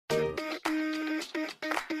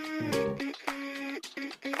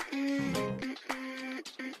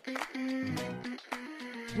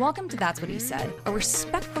Welcome to That's What He Said, a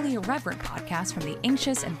respectfully irreverent podcast from the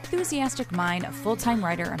anxious, enthusiastic mind of full-time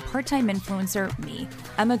writer and part-time influencer, me,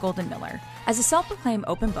 Emma Golden Miller. As a self-proclaimed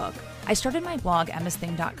open book, I started my blog,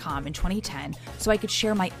 emmasthing.com, in 2010 so I could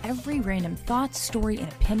share my every random thought, story,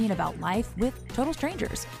 and opinion about life with total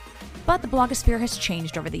strangers. But the blogosphere has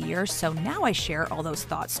changed over the years, so now I share all those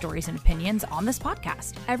thoughts, stories, and opinions on this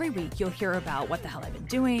podcast. Every week, you'll hear about what the hell I've been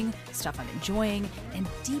doing, stuff I'm enjoying, and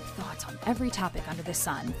deep thoughts on every topic under the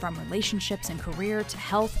sun, from relationships and career to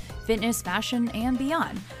health, fitness, fashion, and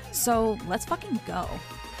beyond. So let's fucking go.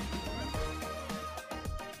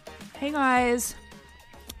 Hey guys,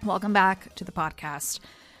 welcome back to the podcast.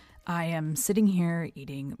 I am sitting here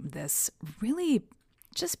eating this really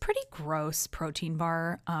just pretty gross protein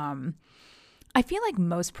bar. I feel like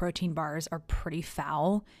most protein bars are pretty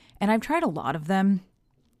foul, and I've tried a lot of them.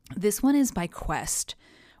 This one is by Quest,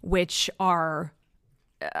 which are,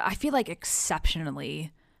 I feel like,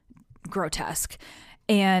 exceptionally grotesque.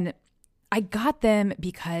 And I got them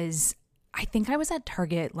because I think I was at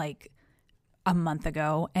Target like a month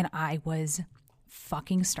ago, and I was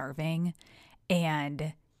fucking starving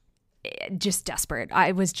and just desperate.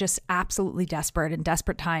 I was just absolutely desperate, and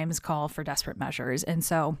desperate times call for desperate measures. And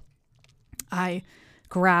so I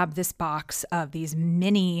grabbed this box of these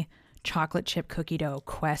mini chocolate chip cookie dough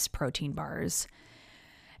Quest protein bars.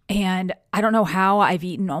 And I don't know how I've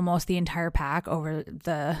eaten almost the entire pack over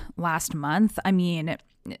the last month. I mean,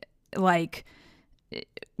 like,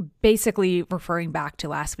 basically referring back to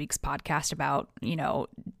last week's podcast about,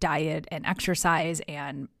 diet and exercise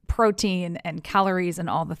and protein and calories and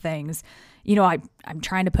all the things. I'm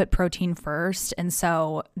trying to put protein first. And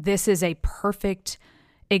so this is a perfect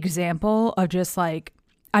example of just like,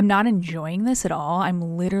 I'm not enjoying this at all.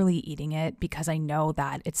 I'm literally eating it because I know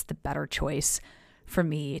that it's the better choice for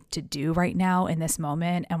me to do right now in this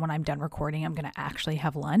moment. And when I'm done recording, I'm going to actually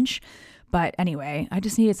have lunch. But anyway, I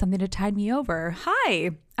just needed something to tide me over.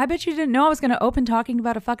 Hi, I bet you didn't know I was going to open talking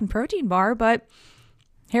about a fucking protein bar, but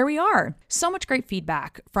here we are. So much great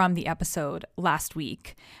feedback from the episode last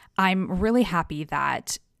week. I'm really happy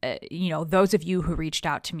that, those of you who reached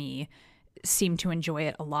out to me seem to enjoy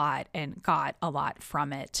it a lot and got a lot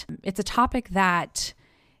from it. It's a topic that,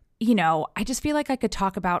 I just feel like I could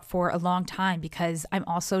talk about for a long time because I'm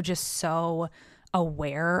also just so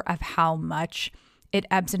aware of how much it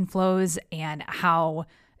ebbs and flows and how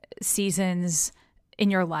seasons in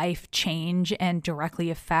your life change and directly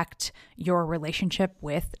affect your relationship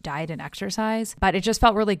with diet and exercise. But it just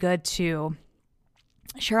felt really good to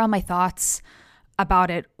share all my thoughts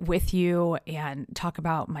about it with you and talk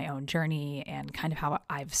about my own journey and kind of how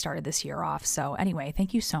I've started this year off. So anyway,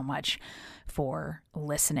 thank you so much for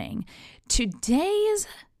listening. Today's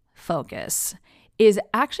focus is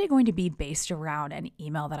actually going to be based around an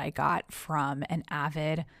email that I got from an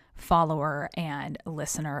avid follower and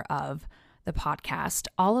listener of the podcast,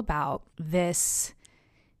 all about this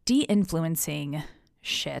de-influencing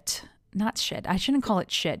shit. Not shit. I shouldn't call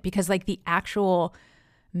it shit because like the actual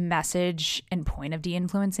message and point of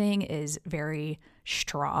de-influencing is very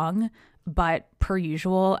strong. But per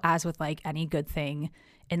usual, as with like any good thing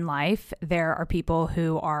in life, there are people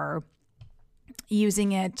who are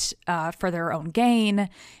using it for their own gain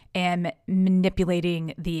and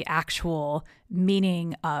manipulating the actual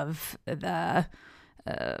meaning of the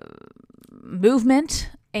movement.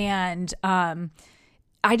 And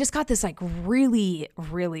I just got this like really,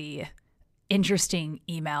 really interesting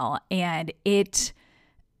email, and it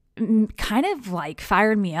kind of like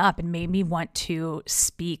fired me up and made me want to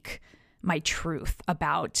speak my truth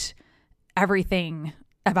about everything.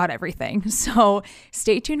 So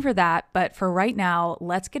stay tuned for that. But for right now,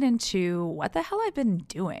 let's get into what the hell I've been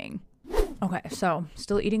doing. Okay, so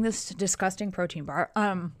still eating this disgusting protein bar.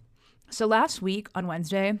 So last week on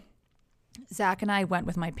Wednesday, Zach and I went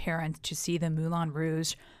with my parents to see the Moulin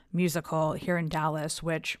Rouge musical here in Dallas,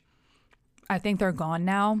 which I think they're gone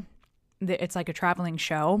now. It's like a traveling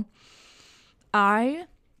show. I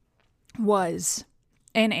was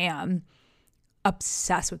and am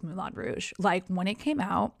obsessed with Moulin Rouge. Like when it came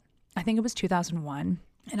out, I think it was 2001,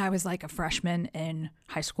 and I was like a freshman in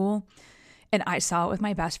high school, and I saw it with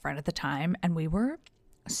my best friend at the time, and we were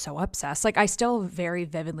so obsessed. Like I still very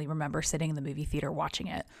vividly remember sitting in the movie theater watching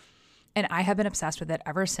it, and I have been obsessed with it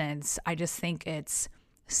ever since. I just think it's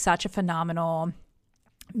such a phenomenal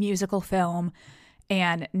musical film,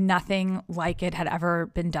 and nothing like it had ever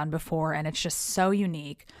been done before, and it's just so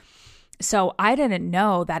unique. So I didn't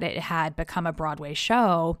know that it had become a Broadway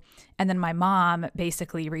show. And then my mom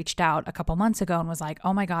basically reached out a couple months ago and was like,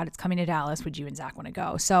 oh my God, it's coming to Dallas. Would you and Zach want to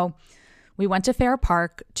go? So we went to Fair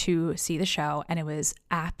Park to see the show, and it was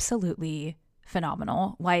absolutely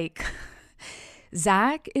phenomenal. Like,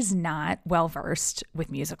 Zach is not well-versed with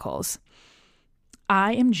musicals.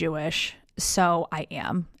 I am Jewish, so I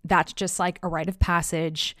am. That's just like a rite of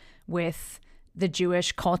passage with the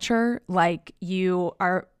Jewish culture. Like, you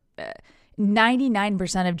are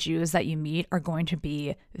 99% of Jews that you meet are going to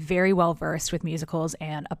be very well-versed with musicals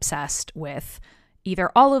and obsessed with either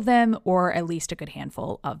all of them or at least a good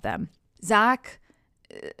handful of them. Zach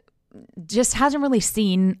just hasn't really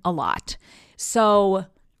seen a lot. So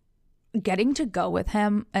getting to go with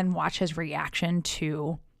him and watch his reaction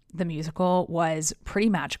to the musical was pretty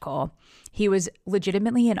magical. He was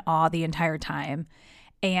legitimately in awe the entire time,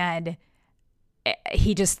 and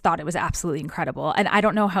he just thought it was absolutely incredible. And I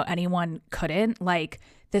don't know how anyone couldn't. Like,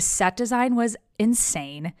 the set design was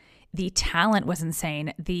insane. The talent was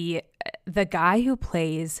insane. The guy who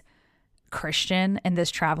plays Christian in this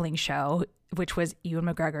traveling show, which was Ewan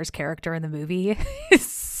McGregor's character in the movie, is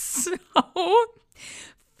so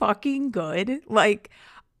fucking good. Like,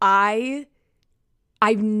 I've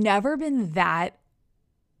never been that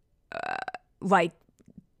like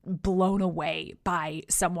blown away by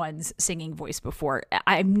someone's singing voice before.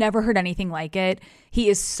 I've never heard anything like it. He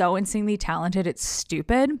is so insanely talented. It's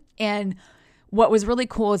stupid. And what was really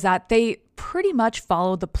cool is that they pretty much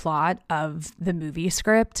followed the plot of the movie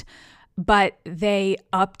script, but they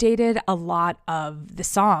updated a lot of the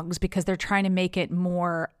songs because they're trying to make it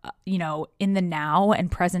more, in the now and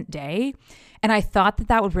present day. And I thought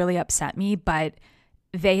that would really upset me, but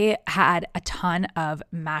they had a ton of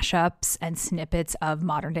mashups and snippets of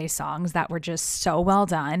modern day songs that were just so well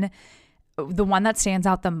done. The one that stands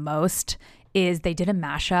out the most is they did a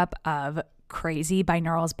mashup of Crazy by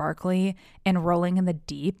Gnarls Barkley and Rolling in the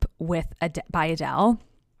Deep by Adele.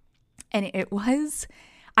 And it was,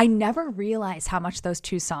 I never realized how much those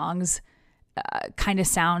two songs kind of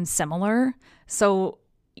sound similar. So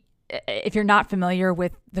if you're not familiar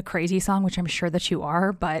with the Crazy song, which I'm sure that you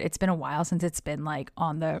are, but it's been a while since it's been like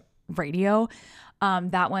on the radio.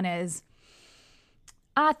 That one is,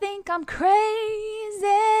 I think I'm crazy.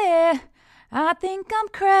 I think I'm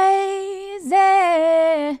crazy.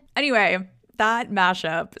 Anyway, that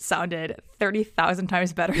mashup sounded 30,000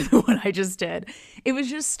 times better than what I just did. It was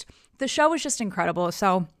just, the show was just incredible.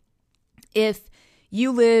 So if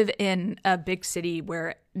you live in a big city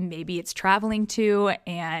where maybe it's traveling to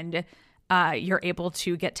and you're able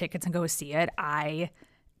to get tickets and go see it, I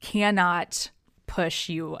cannot push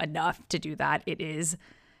you enough to do that. It is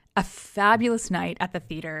a fabulous night at the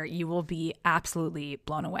theater. You will be absolutely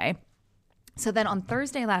blown away. So then on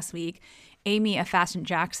Thursday last week, Amy of Fast and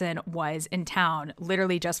Jackson was in town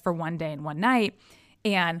literally just for one day and one night.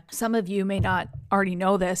 And some of you may not already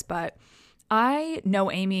know this, but I know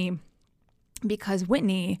Amy because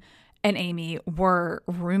Whitney and Amy were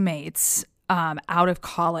roommates out of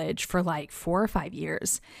college for like 4 or 5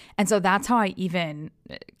 years. And so that's how I even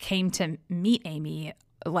came to meet Amy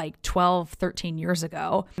like 12, 13 years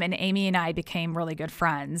ago. And Amy and I became really good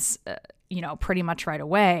friends, pretty much right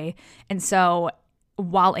away. And so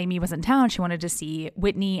while Amy was in town, she wanted to see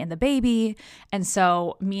Whitney and the baby. And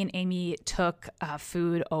so me and Amy took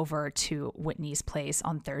food over to Whitney's place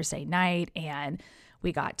on Thursday night, and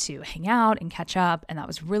we got to hang out and catch up, and that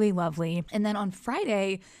was really lovely. And then on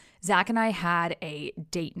Friday, Zach and I had a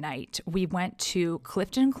date night. We went to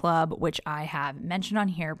Clifton Club, which I have mentioned on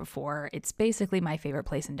here before. It's basically my favorite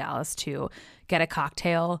place in Dallas to get a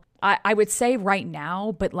cocktail. I would say right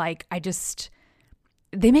now, but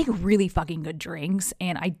they make really fucking good drinks,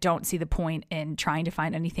 and I don't see the point in trying to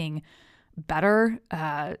find anything better.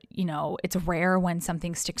 It's rare when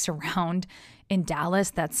something sticks around in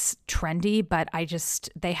Dallas that's trendy, but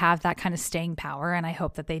they have that kind of staying power, and I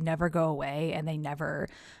hope that they never go away and they never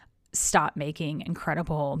stop making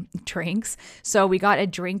incredible drinks. So we got a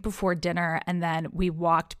drink before dinner, and then we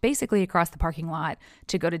walked basically across the parking lot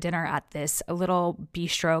to go to dinner at this little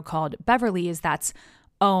bistro called Beverly's that's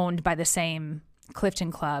owned by the same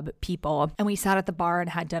Clifton Club people. And we sat at the bar and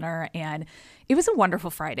had dinner, and it was a wonderful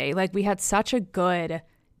Friday. Like, we had such a good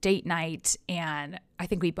date night, and I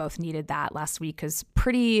think we both needed that last week because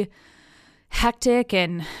pretty hectic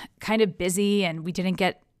and kind of busy, and we didn't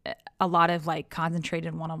get a lot of like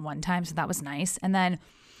concentrated one-on-one time, so that was nice. And then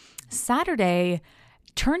Saturday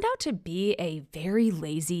turned out to be a very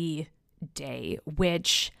lazy day,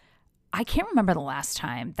 which I can't remember the last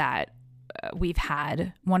time that we've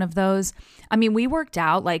had one of those. I mean, we worked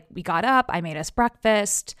out, like we got up, I made us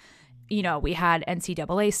breakfast, we had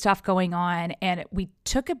NCAA stuff going on, and we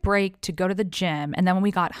took a break to go to the gym. And then when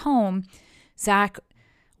we got home, Zach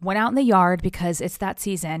went out in the yard because it's that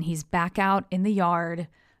season. He's back out in the yard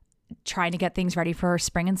trying to get things ready for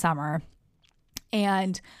spring and summer.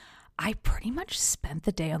 And I pretty much spent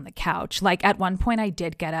the day on the couch. Like at one point I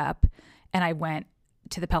did get up and I went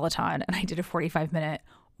to the Peloton and I did a 45-minute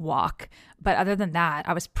walk. But other than that,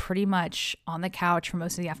 I was pretty much on the couch for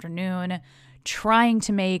most of the afternoon, trying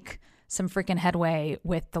to make some freaking headway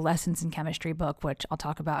with the Lessons in Chemistry book, which I'll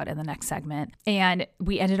talk about in the next segment. And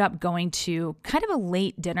we ended up going to kind of a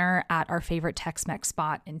late dinner at our favorite Tex-Mex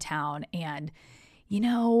spot in town. And,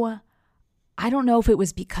 I don't know if it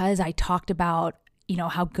was because I talked about,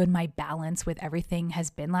 how good my balance with everything has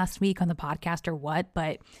been last week on the podcast or what,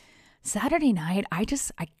 but Saturday night, I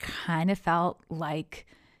kind of felt like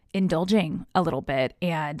indulging a little bit,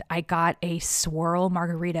 and I got a swirl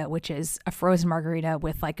margarita, which is a frozen margarita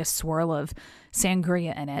with like a swirl of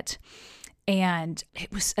sangria in it. And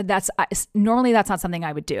normally that's not something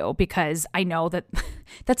I would do because I know that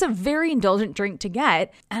that's a very indulgent drink to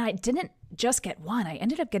get. And I didn't just get one, I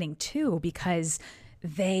ended up getting two because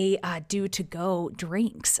they do to-go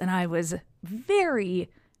drinks. And I was very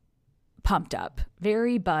pumped up,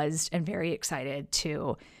 very buzzed, and very excited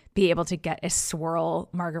to be able to get a swirl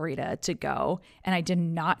margarita to go. And I did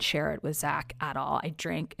not share it with Zach at all. I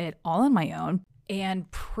drank it all on my own. And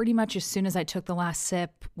pretty much as soon as I took the last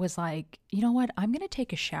sip was like, you know what? I'm going to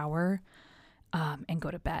take a shower and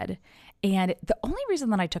go to bed. And the only reason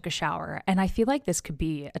that I took a shower, and I feel like this could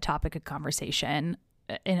be a topic of conversation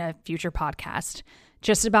in a future podcast,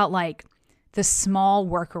 just about like the small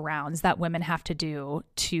workarounds that women have to do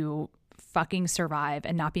to fucking survive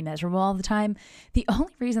and not be miserable all the time. The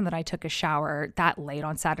only reason that I took a shower that late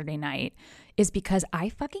on Saturday night is because I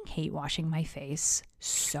fucking hate washing my face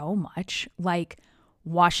so much. Like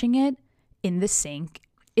washing it in the sink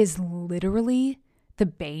is literally the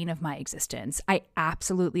bane of my existence. I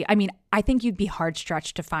think you'd be hard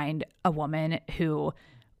stretched to find a woman who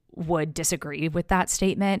would disagree with that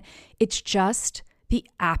statement. It's just the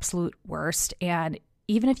absolute worst. And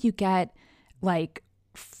even if you get like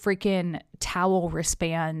freaking towel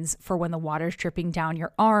wristbands for when the water's dripping down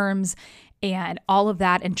your arms and all of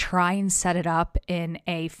that and try and set it up in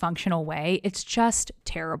a functional way, it's just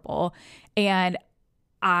terrible. And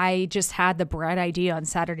I just had the bright idea on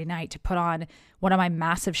Saturday night to put on one of my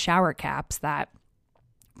massive shower caps that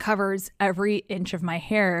covers every inch of my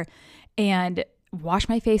hair and wash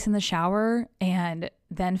my face in the shower and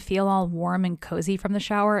then feel all warm and cozy from the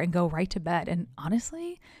shower and go right to bed. And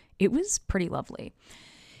honestly, it was pretty lovely.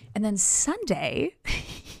 And then Sunday,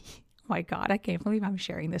 oh my God, I can't believe I'm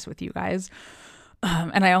sharing this with you guys.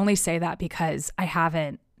 And I only say that because I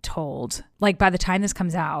haven't told, like by the time this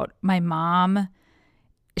comes out, my mom,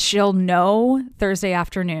 she'll know Thursday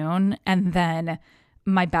afternoon. And then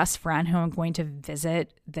my best friend who I'm going to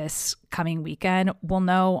visit this coming weekend will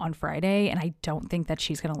know on Friday. And I don't think that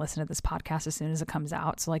she's going to listen to this podcast as soon as it comes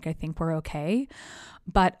out. So like, I think we're okay.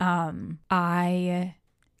 But I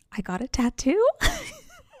got a tattoo.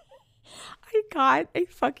 I got a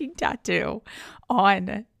fucking tattoo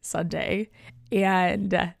on Sunday,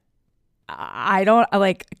 and I don't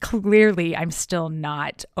clearly I'm still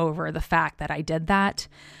not over the fact that I did that.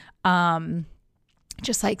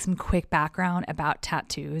 Just like some quick background about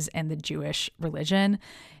tattoos and the Jewish religion.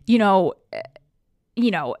 I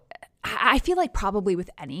feel like probably with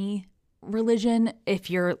any religion, if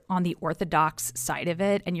you're on the Orthodox side of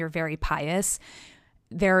it and you're very pious,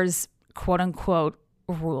 there's quote unquote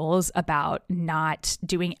rules about not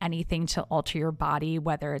doing anything to alter your body,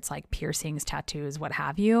 whether it's like piercings, tattoos, what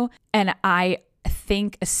have you. And I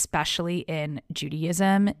think especially in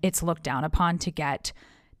Judaism, it's looked down upon to get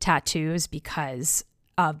tattoos because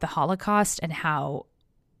of the Holocaust and how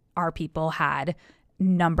our people had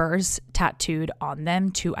numbers tattooed on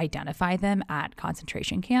them to identify them at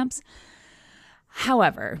concentration camps.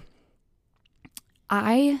 However,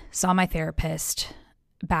 I saw my therapist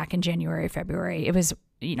back in January, February. It was,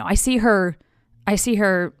 I see her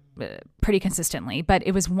pretty consistently, but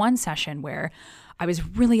it was one session where I was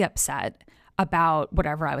really upset about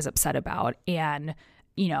whatever I was upset about and,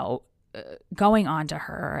 going on to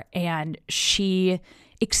her, and she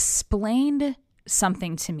explained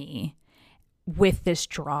something to me with this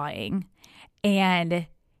drawing, and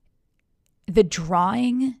the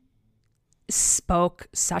drawing spoke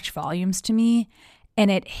such volumes to me,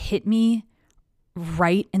 and it hit me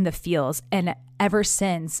right in the feels. And ever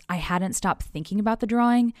since, I hadn't stopped thinking about the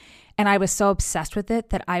drawing, and I was so obsessed with it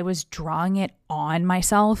that I was drawing it on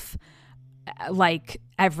myself like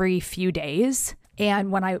every few days.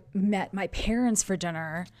 And when I met my parents for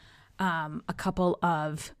dinner a couple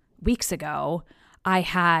of weeks ago, I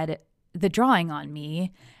had the drawing on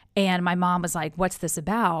me and my mom was like, what's this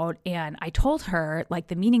about? And I told her like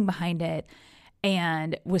the meaning behind it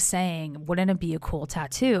and was saying, wouldn't it be a cool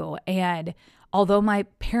tattoo? And although my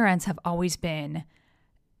parents have always been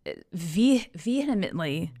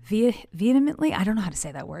vehemently, I don't know how to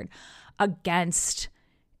say that word, against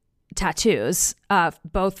tattoos,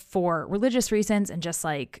 both for religious reasons and just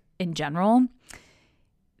like in general,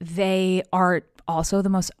 they are also the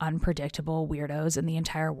most unpredictable weirdos in the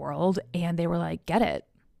entire world. And they were like, get it.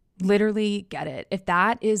 Literally get it. If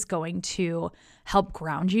that is going to help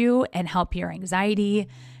ground you and help your anxiety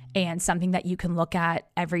and something that you can look at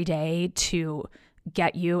every day to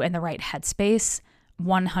get you in the right headspace,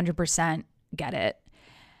 100% get it.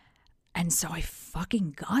 And so I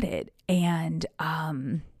fucking got it. And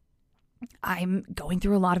I'm going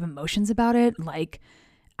through a lot of emotions about it. Like,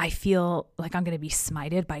 I feel like I'm going to be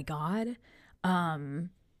smited by God.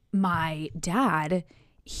 My dad,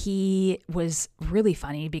 he was really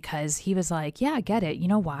funny because he was like, yeah, I get it. You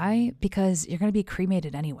know why? Because you're going to be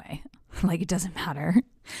cremated anyway. Like, it doesn't matter.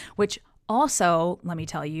 Which also, let me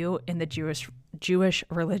tell you, in the Jewish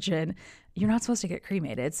religion, you're not supposed to get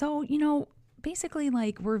cremated. So, you know, basically,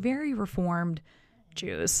 like, we're very reformed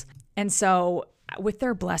Jews. And so with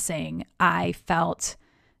their blessing, I felt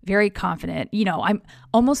very confident. You know, I'm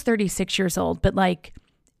almost 36 years old, but like,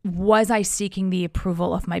 was I seeking the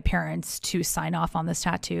approval of my parents to sign off on this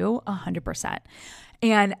tattoo? 100%.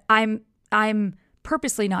 And I'm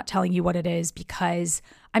purposely not telling you what it is because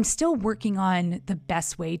I'm still working on the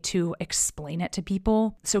best way to explain it to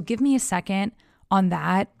people. So give me a second on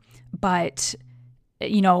that. But,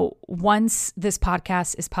 you know, once this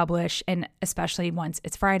podcast is published, and especially once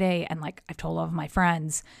it's Friday and like I've told all of my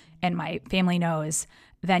friends and my family knows,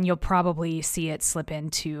 then you'll probably see it slip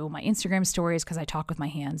into my Instagram stories because I talk with my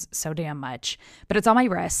hands so damn much. But it's on my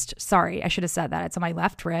wrist. Sorry, I should have said that. It's on my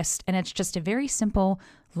left wrist, and it's just a very simple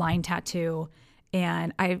line tattoo.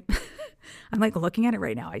 And I'm like looking at it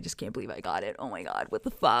right now. I just can't believe I got it. Oh my God, what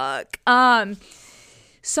the fuck?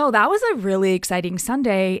 So that was a really exciting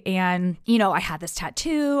Sunday. And, you know, I had this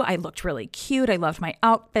tattoo. I looked really cute. I loved my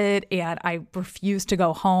outfit. And I refused to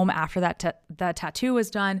go home after the tattoo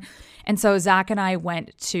was done. And so Zach and I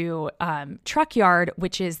went to Truck Yard,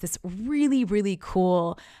 which is this really, really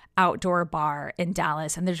cool outdoor bar in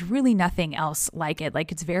Dallas. And there's really nothing else like it.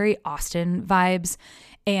 Like, it's very Austin vibes.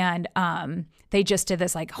 And they just did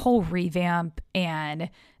this like whole revamp,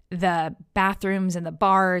 and the bathrooms and the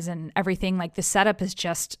bars and everything, like the setup is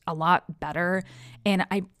just a lot better. And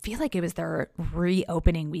I feel like it was their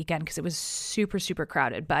reopening weekend because it was super, super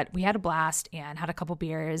crowded. But we had a blast and had a couple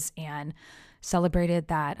beers and celebrated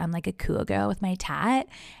that I'm like a cool girl with my tat.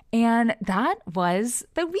 And that was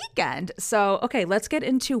the weekend. So, okay, let's get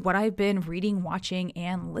into what I've been reading, watching,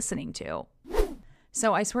 and listening to.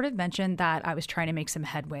 So I sort of mentioned that I was trying to make some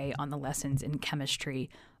headway on the Lessons in Chemistry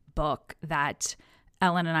book that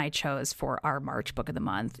Ellen and I chose for our March book of the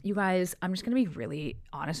month. You guys, I'm just going to be really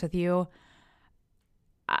honest with you.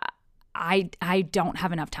 I don't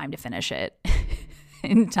have enough time to finish it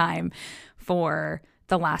in time for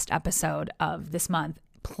the last episode of this month.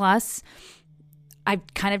 Plus, I've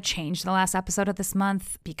kind of changed the last episode of this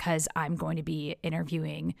month because I'm going to be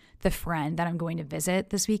interviewing the friend that I'm going to visit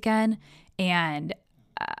this weekend. And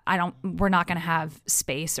we're not going to have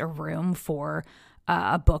space or room for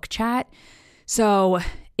a book chat. So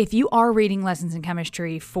if you are reading Lessons in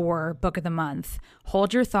Chemistry for book of the month,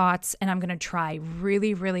 hold your thoughts, and I'm going to try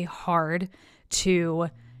really, really hard to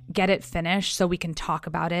get it finished so we can talk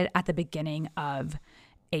about it at the beginning of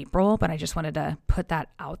April. But I just wanted to put that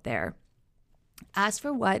out there. As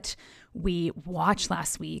for what we watched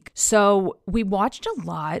last week, so we watched a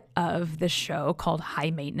lot of the show called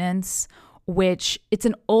High Maintenance, which it's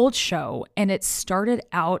an old show, and it started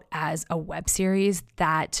out as a web series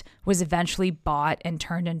that was eventually bought and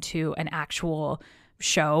turned into an actual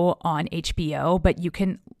show on HBO. But you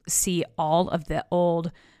can see all of the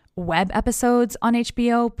old web episodes on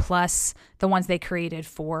HBO plus the ones they created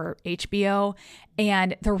for HBO,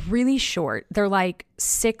 and they're really short. They're like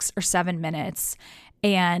 6 or 7 minutes,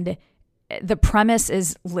 and the premise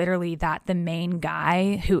is literally that the main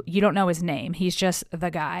guy, who you don't know his name, he's just the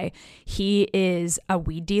guy, he is a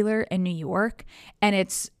weed dealer in New York, and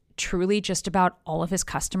it's truly just about all of his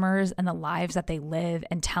customers and the lives that they live,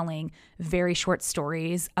 and telling very short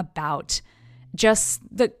stories about just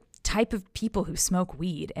the type of people who smoke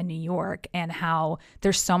weed in New York and how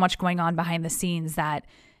there's so much going on behind the scenes that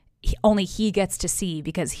only he gets to see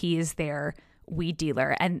because he is their weed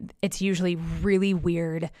dealer. And it's usually really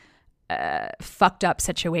weird fucked up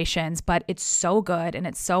situations, but it's so good and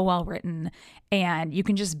it's so well written and you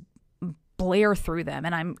can just blare through them.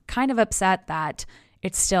 And I'm kind of upset that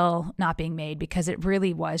it's still not being made because it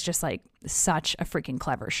really was just like such a freaking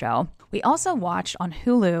clever show. We also watched on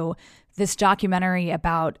Hulu this documentary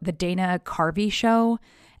about the Dana Carvey show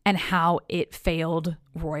and how it failed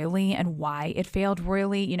royally and why it failed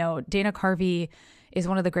royally. You know, Dana Carvey is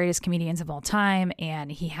one of the greatest comedians of all time,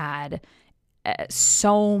 and he had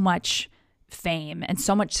so much fame and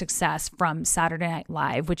so much success from Saturday Night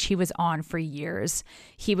Live, which he was on for years.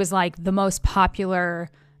 He was like the most popular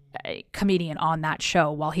comedian on that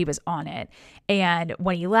show while he was on it. And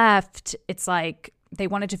when he left, it's like they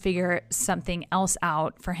wanted to figure something else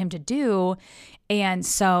out for him to do. And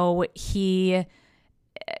so he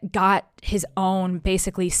got his own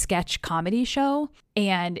basically sketch comedy show,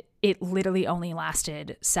 and it literally only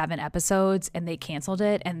lasted 7 episodes and they canceled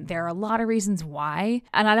it. And there are a lot of reasons why.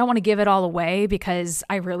 And I don't want to give it all away because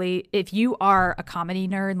if you are a comedy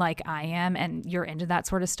nerd like I am and you're into that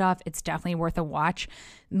sort of stuff, it's definitely worth a watch.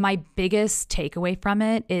 My biggest takeaway from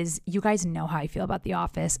it is you guys know how I feel about The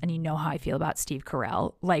Office and you know how I feel about Steve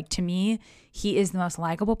Carell. Like, to me, he is the most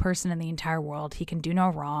likable person in the entire world. He can do no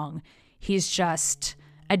wrong. He's just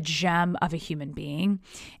a gem of a human being.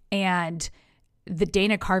 And the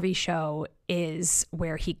Dana Carvey show is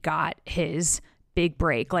where he got his big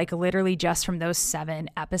break. Like, literally just from those 7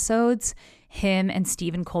 episodes, him and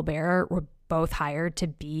Stephen Colbert were both hired to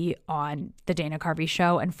be on the Dana Carvey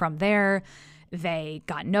show. And from there, they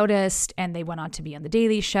got noticed and they went on to be on the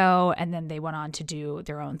Daily Show, and then they went on to do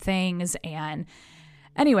their own things. And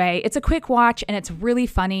anyway, it's a quick watch and it's really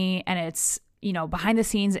funny, and it's, you know, behind the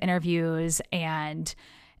scenes interviews. And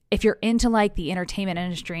if you're into like the entertainment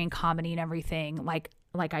industry and comedy and everything,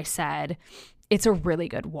 like I said, it's a really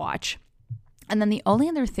good watch. And then the only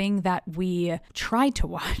other thing that we tried to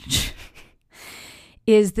watch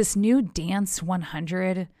is this new Dance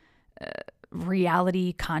 100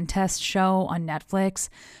 reality contest show on Netflix.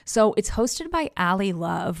 So it's hosted by Ally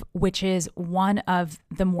Love, which is one of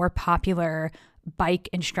the more popular bike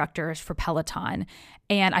instructors for Peloton.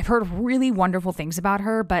 And I've heard really wonderful things about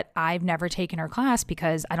her, but I've never taken her class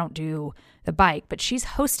because I don't do the bike, but she's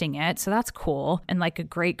hosting it. So that's cool and like a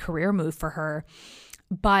great career move for her.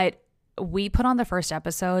 But we put on the first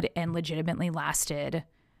episode and legitimately lasted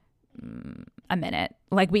a minute.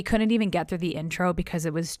 Like, we couldn't even get through the intro because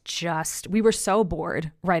it was just, we were so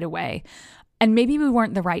bored right away. And maybe we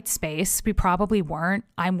weren't the right space. We probably weren't.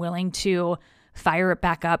 I'm willing to fire it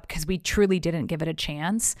back up because we truly didn't give it a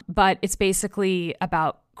chance. But it's basically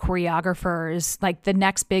about choreographers, like the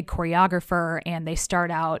next big choreographer, and they start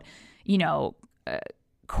out, you know,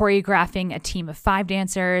 choreographing a team of 5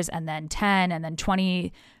 dancers and then 10 and then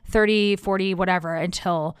 20, 30, 40, whatever,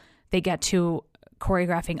 until they get to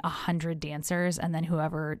choreographing 100 dancers, and then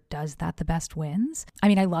whoever does that the best wins. I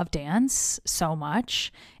mean, I love dance so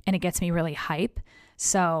much and it gets me really hype.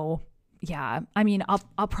 So yeah, I mean,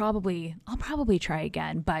 I'll probably try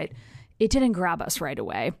again, but it didn't grab us right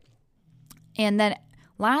away. And then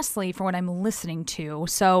lastly, for what I'm listening to,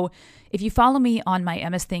 so if you follow me on my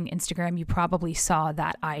Emma's Thing Instagram, you probably saw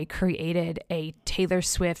that I created a Taylor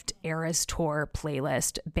Swift Eras Tour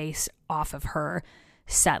playlist based off of her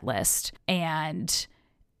set list. And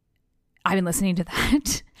I've been listening to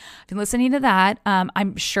that.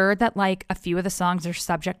 I'm sure that like a few of the songs are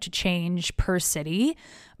subject to change per city,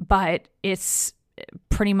 but it's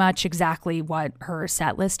pretty much exactly what her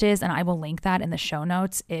set list is. And I will link that in the show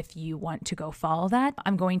notes if you want to go follow that.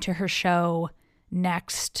 I'm going to her show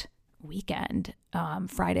next weekend,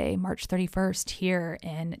 Friday, March 31st here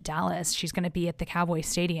in Dallas. She's going to be at the Cowboy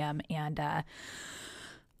Stadium, and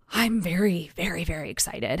I'm very, very, very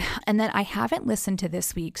excited. And then I haven't listened to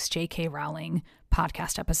this week's J.K. Rowling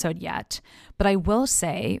podcast episode yet, but I will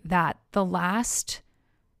say that the last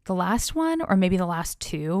one, or maybe the last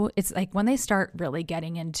 2, it's like when they start really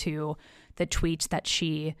getting into the tweets that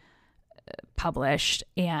she published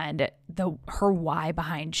and her why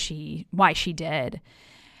behind why she did.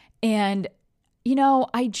 And, you know,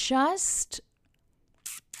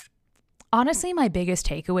 honestly, my biggest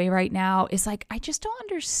takeaway right now is like, I just don't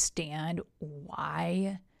understand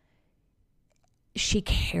why she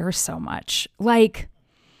cares so much. Like,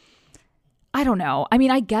 I don't know. I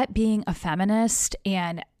mean, I get being a feminist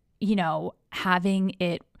and, you know, having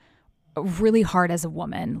it really hard as a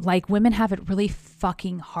woman. Like, women have it really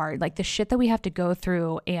fucking hard. Like, the shit that we have to go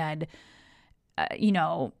through and, you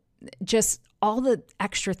know, just all the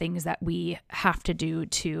extra things that we have to do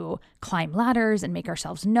to climb ladders and make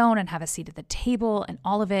ourselves known and have a seat at the table and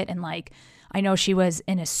all of it. And like, I know she was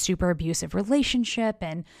in a super abusive relationship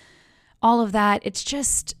and all of that. It's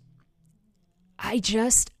just, I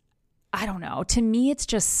don't know. To me, it's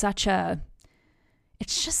just such an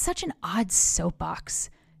odd soapbox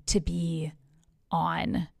to be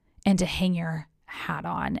on and to hang your hat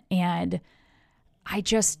on. And I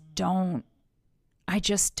just don't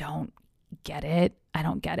get it. I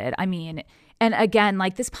don't get it. I mean, and again,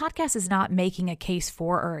 like, this podcast is not making a case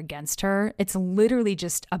for or against her. It's literally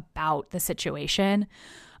just about the situation.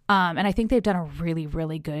 And I think they've done a really,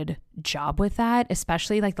 really good job with that,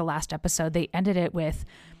 especially like the last episode. They ended it with,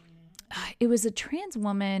 it was a trans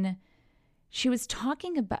woman. She was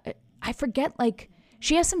talking about, I forget, like,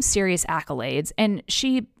 she has some serious accolades, and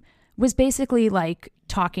she was basically like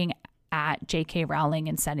talking at J.K. Rowling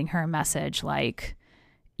and sending her a message like,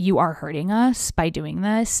 you are hurting us by doing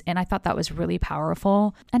this. And I thought that was really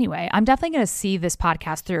powerful. Anyway, I'm definitely going to see this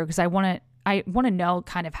podcast through because I want to know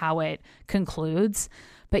kind of how it concludes.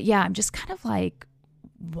 But yeah, I'm just kind of like,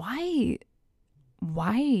 why,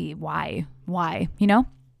 you know?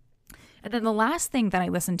 And then the last thing that I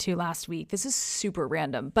listened to last week, this is super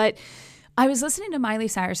random, but I was listening to Miley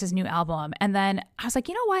Cyrus's new album, and then I was like,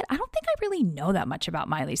 you know what? I don't think I really know that much about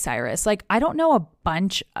Miley Cyrus. Like, I don't know a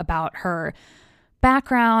bunch about her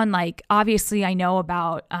background. Like, obviously I know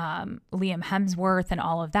about Liam Hemsworth and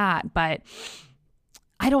all of that, but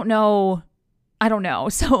I don't know.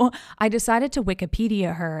 So I decided to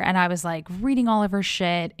Wikipedia her, and I was like reading all of her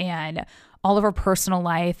shit and all of her personal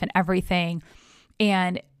life and everything.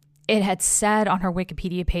 And it had said on her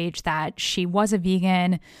Wikipedia page that she was a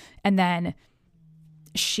vegan, and then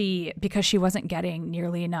because she wasn't getting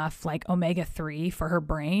nearly enough like omega-3 for her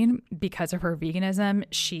brain because of her veganism,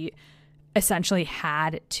 she essentially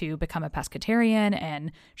had to become a pescatarian,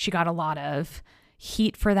 and she got a lot of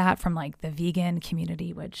heat for that from like the vegan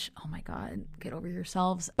community, which, oh my God, get over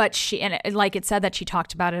yourselves. But it said that she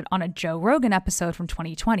talked about it on a Joe Rogan episode from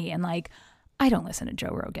 2020. And like, I don't listen to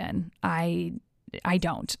Joe Rogan. I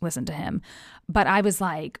don't listen to him. But I was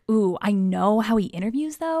like, ooh, I know how he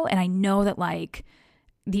interviews though. And I know that like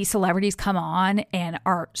these celebrities come on and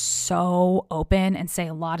are so open and say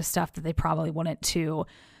a lot of stuff that they probably wouldn't to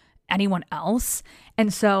anyone else.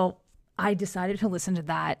 And so I decided to listen to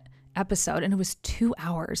that episode, and it was 2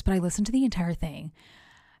 hours, but I listened to the entire thing.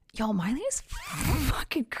 Y'all, Miley is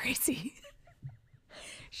fucking crazy.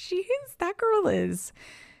 She's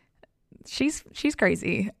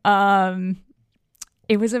crazy.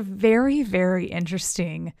 It was a very, very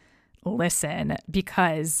interesting listen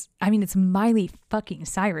because, I mean, it's Miley fucking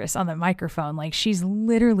Cyrus on the microphone. Like, she's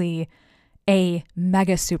literally a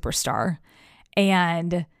mega superstar.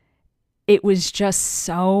 And it was just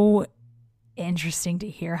so interesting to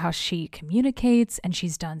hear how she communicates, and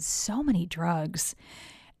she's done so many drugs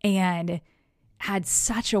and had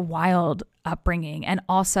such a wild upbringing, and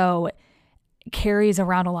also carries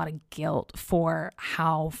around a lot of guilt for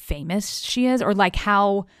how famous she is, or like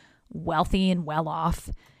how wealthy and well off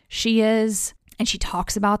she is. And she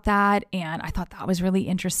talks about that, and I thought that was really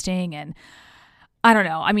interesting. And I don't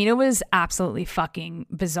know. I mean, it was absolutely fucking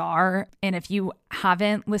bizarre. And if you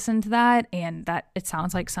haven't listened to that, and that it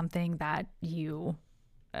sounds like something that you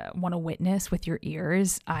want to witness with your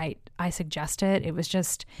ears, I suggest it.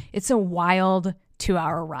 It's a wild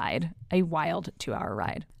 2-hour ride,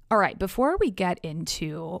 All right, before we get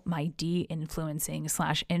into my de-influencing /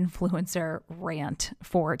 influencer rant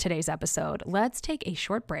for today's episode, let's take a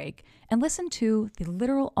short break and listen to the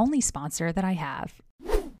literal only sponsor that I have.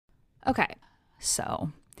 Okay.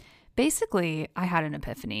 So basically, I had an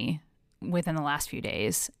epiphany within the last few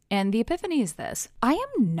days, and the epiphany is this. I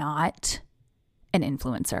am not an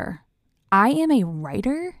influencer. I am a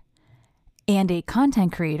writer and a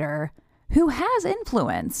content creator who has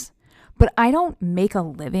influence, but I don't make a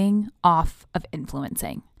living off of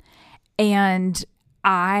influencing. And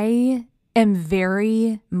I am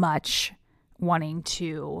very much wanting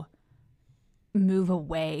to move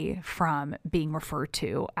away from being referred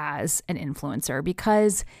to as an influencer,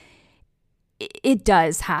 because it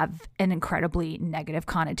does have an incredibly negative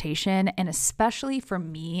connotation. And especially for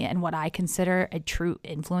me and what I consider a true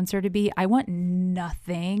influencer to be, I want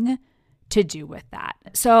nothing to do with that.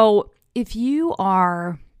 So if you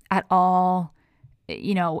are at all,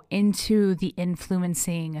 into the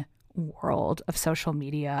influencing world of social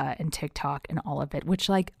media and TikTok and all of it, which,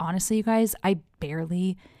 like, honestly, you guys, I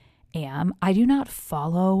barely am. I do not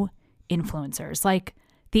follow influencers. Like,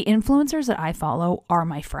 the influencers that I follow are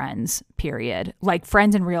my friends, period. Like,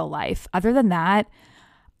 friends in real life. Other than that,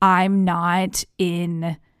 I'm not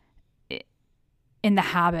in the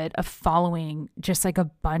habit of following just like a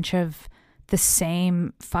bunch of the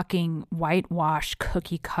same fucking whitewashed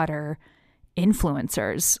cookie cutter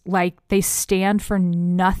influencers. Like, they stand for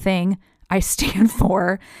nothing I stand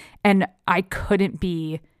for, and I couldn't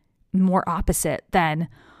be more opposite than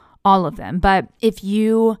all of them. But if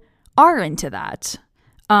you are into that,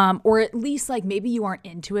 or at least like maybe you aren't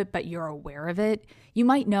into it, but you're aware of it, you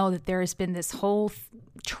might know that there has been this whole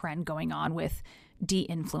trend going on with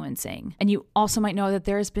de-influencing. And you also might know that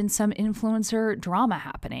there has been some influencer drama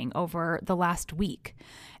happening over the last week.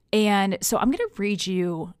 And so I'm going to read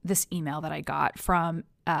you this email that I got from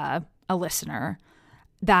a listener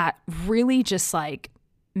that really just like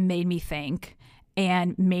made me think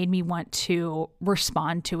and made me want to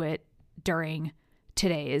respond to it during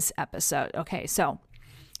today's episode. Okay, so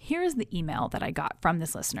here's the email that I got from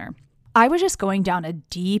this listener. I was just going down a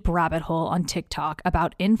deep rabbit hole on TikTok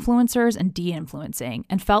about influencers and de-influencing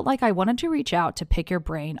and felt like I wanted to reach out to pick your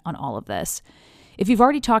brain on all of this. If you've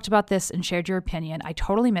already talked about this and shared your opinion, I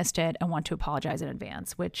totally missed it and want to apologize in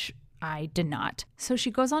advance, which I did not. So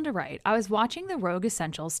she goes on to write, I was watching the Rogue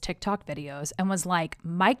Essentials TikTok videos and was like,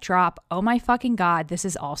 mic drop, oh my fucking God, this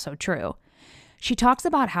is also true. She talks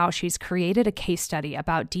about how she's created a case study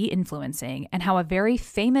about de-influencing and how a very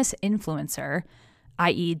famous influencer,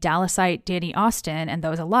 i.e. Dallasite Danny Austin and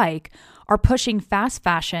those alike, are pushing fast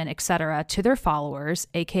fashion, etc. to their followers,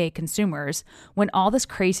 aka consumers, when all this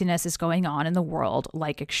craziness is going on in the world,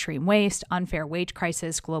 like extreme waste, unfair wage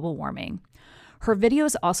crisis, global warming. Her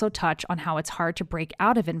videos also touch on how it's hard to break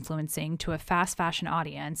out of influencing to a fast fashion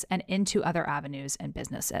audience and into other avenues and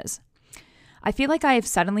businesses. I feel like I have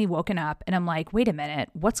suddenly woken up and I'm like, wait a minute,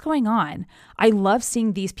 what's going on? I love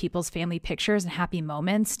seeing these people's family pictures and happy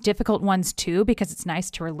moments, difficult ones too, because it's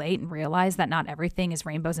nice to relate and realize that not everything is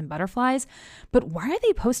rainbows and butterflies. But why are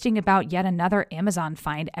they posting about yet another Amazon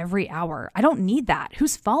find every hour? I don't need that.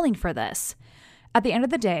 Who's falling for this? At the end of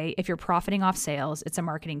the day, if you're profiting off sales, it's a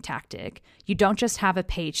marketing tactic. You don't just have a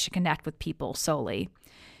page to connect with people solely.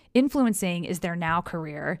 Influencing is their now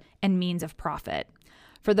career and means of profit.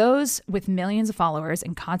 For those with millions of followers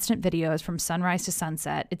and constant videos from sunrise to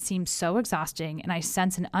sunset, it seems so exhausting, and I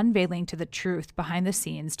sense an unveiling to the truth behind the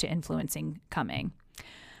scenes to influencing coming.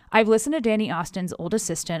 I've listened to Danny Austin's old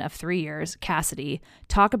assistant of 3 years, Cassidy,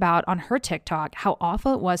 talk about on her TikTok how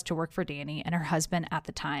awful it was to work for Danny and her husband at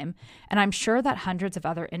the time, and I'm sure that hundreds of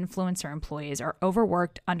other influencer employees are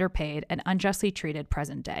overworked, underpaid, and unjustly treated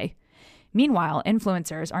present day. Meanwhile,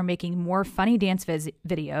 influencers are making more funny dance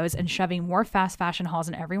videos and shoving more fast fashion hauls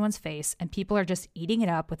in everyone's face, and people are just eating it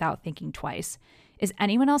up without thinking twice. Is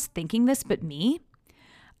anyone else thinking this but me?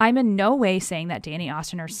 I'm in no way saying that Danny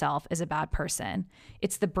Austin herself is a bad person.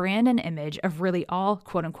 It's the brand and image of really all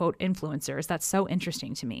quote-unquote influencers that's so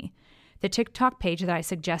interesting to me. The TikTok page that I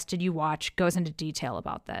suggested you watch goes into detail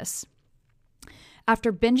about this.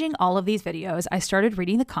 After binging all of these videos, I started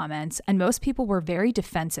reading the comments, and most people were very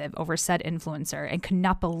defensive over said influencer and could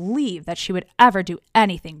not believe that she would ever do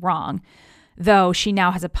anything wrong, though she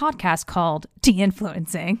now has a podcast called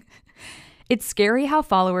De-Influencing. It's scary how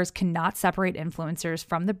followers cannot separate influencers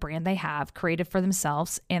from the brand they have created for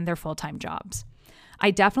themselves and their full-time jobs.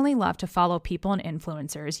 I definitely love to follow people and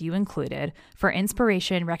influencers, you included, for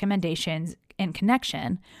inspiration, recommendations, and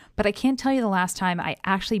connection, but I can't tell you the last time I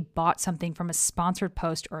actually bought something from a sponsored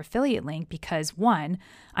post or affiliate link because, one,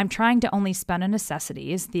 I'm trying to only spend on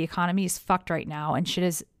necessities. The economy is fucked right now and shit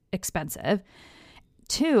is expensive.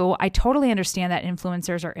 Two, I totally understand that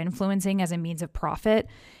influencers are influencing as a means of profit,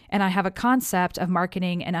 and I have a concept of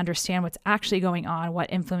marketing and understand what's actually going on,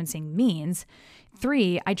 what influencing means.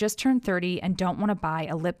 Three, I just turned 30 and don't want to buy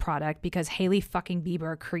a lip product because Hailey fucking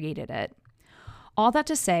Bieber created it. All that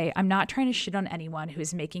to say, I'm not trying to shit on anyone who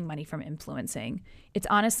is making money from influencing. It's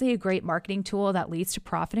honestly a great marketing tool that leads to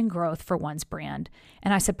profit and growth for one's brand,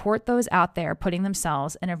 and I support those out there putting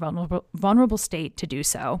themselves in a vulnerable state to do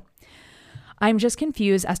so. I'm just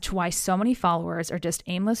confused as to why so many followers are just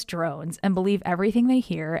aimless drones and believe everything they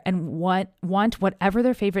hear and want whatever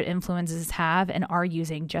their favorite influencers have and are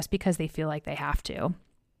using just because they feel like they have to.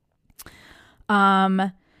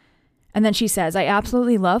 And then she says, I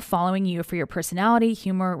absolutely love following you for your personality,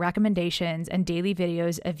 humor, recommendations, and daily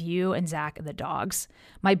videos of you and Zach and the dogs.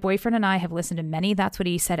 My boyfriend and I have listened to many That's What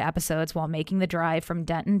He Said episodes while making the drive from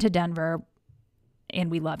Denton to Denver,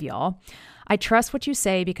 and we love y'all. I trust what you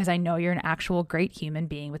say because I know you're an actual great human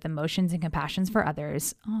being with emotions and compassions for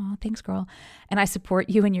others. Oh, thanks, girl. And I support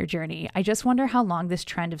you in your journey. I just wonder how long this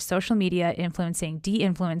trend of social media influencing,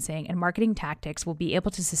 de-influencing, and marketing tactics will be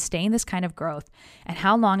able to sustain this kind of growth, and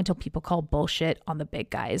how long until people call bullshit on the big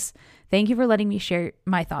guys. Thank you for letting me share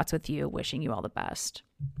my thoughts with you. Wishing you all the best.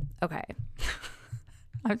 Okay.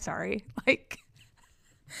 I'm sorry.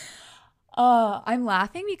 I'm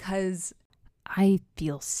laughing because I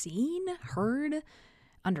feel seen, heard.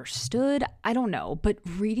 understood. I don't know, but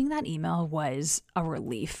reading that email was a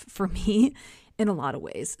relief for me in a lot of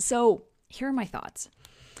ways. So here are my thoughts.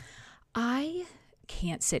 I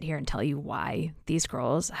can't sit here and tell you why these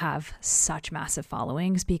girls have such massive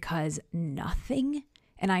followings, because nothing,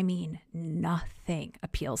 and I mean nothing,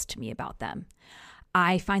 appeals to me about them.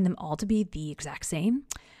 I find them all to be the exact same.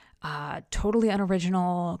 Totally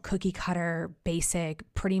unoriginal, cookie cutter, basic,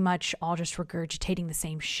 pretty much all just regurgitating the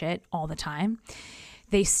same shit all the time.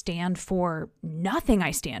 They stand for nothing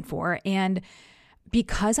I stand for. And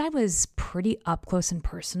because I was pretty up close and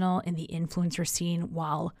personal in the influencer scene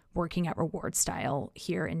while working at Reward Style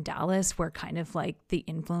here in Dallas, where kind of like the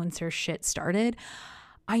influencer shit started,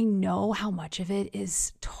 I know how much of it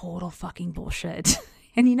is total fucking bullshit.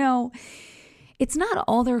 And it's not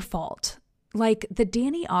all their fault. Like the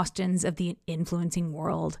Danny Austins of the influencing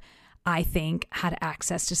world, I think, had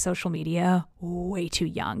access to social media way too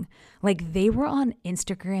young. Like they were on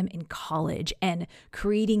Instagram in college and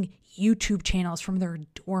creating YouTube channels from their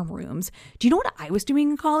dorm rooms. Do you know what I was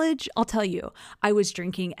doing in college? I'll tell you. I was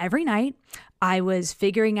drinking every night. I was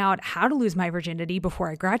figuring out how to lose my virginity before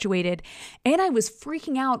I graduated. And I was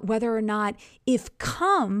freaking out whether or not if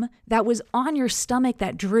cum that was on your stomach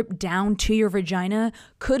that dripped down to your vagina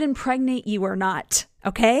could impregnate you or not.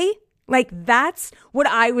 Okay? Like that's what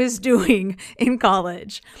I was doing in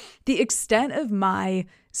college. The extent of my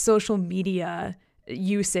social media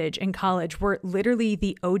usage in college were literally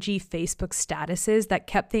the OG Facebook statuses that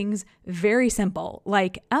kept things very simple.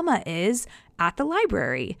 Like Emma is at the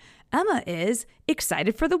library. Emma is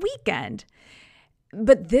excited for the weekend.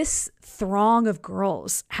 But this throng of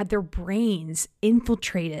girls had their brains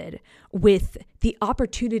infiltrated with the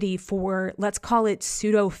opportunity for, let's call it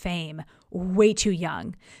pseudo fame, way too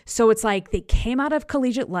young. So it's like they came out of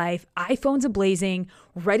collegiate life, iPhones ablazing,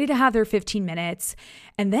 ready to have their 15 minutes.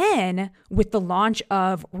 And then with the launch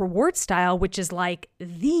of Reward Style, which is like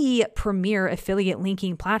the premier affiliate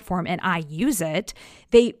linking platform, and I use it,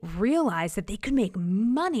 they realized that they could make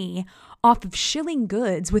money off of shilling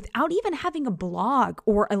goods without even having a blog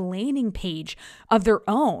or a landing page of their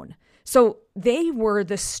own. So they were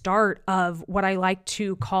the start of what I like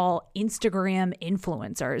to call Instagram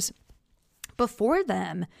influencers. Before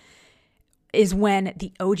them is when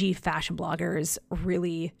the OG fashion bloggers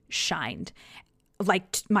really shined.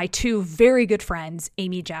 Like my two very good friends,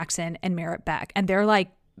 Amy Jackson and Merritt Beck. And they're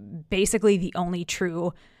like basically the only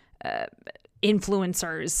true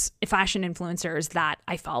influencers, fashion influencers that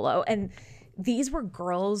I follow. And these were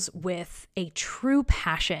girls with a true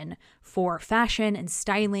passion for fashion and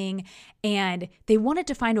styling. And they wanted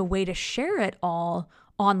to find a way to share it all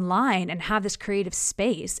online and have this creative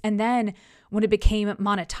space. And then when it became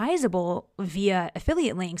monetizable via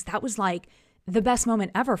affiliate links, that was like the best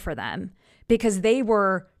moment ever for them, because they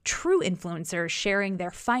were true influencers sharing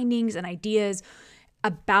their findings and ideas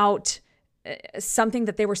about something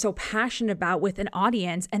that they were so passionate about with an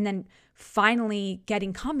audience, and then finally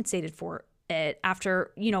getting compensated for it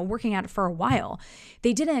after, working at it for a while.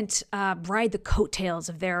 They didn't ride the coattails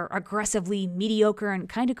of their aggressively mediocre and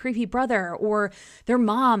kind of creepy brother or their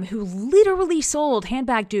mom, who literally sold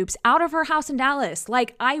handbag dupes out of her house in Dallas.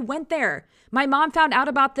 Like, I went there. My mom found out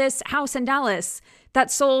about this house in Dallas that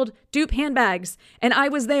sold dupe handbags, and I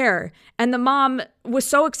was there. And the mom was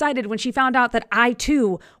so excited when she found out that I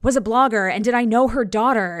too was a blogger, and did I know her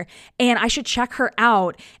daughter, and I should check her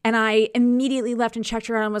out. And I immediately left and checked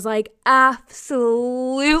her out and was like,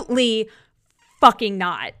 absolutely fucking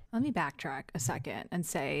not. Let me backtrack a second and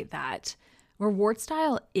say that Reward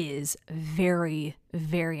Style is very,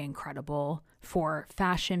 very incredible for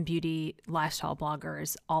fashion, beauty, lifestyle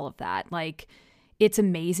bloggers, all of that. Like, it's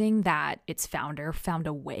amazing that its founder found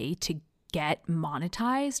a way to get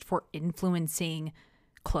monetized for influencing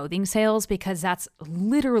clothing sales, because that's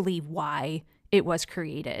literally why it was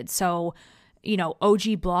created. So,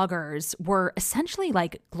 OG bloggers were essentially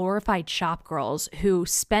like glorified shop girls who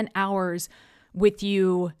spent hours with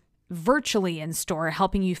you virtually in store,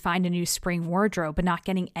 helping you find a new spring wardrobe, but not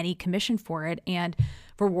getting any commission for it. And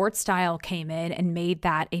Reward Style came in and made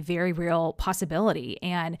that a very real possibility.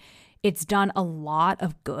 And it's done a lot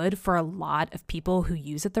of good for a lot of people who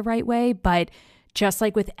use it the right way. But just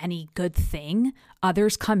like with any good thing,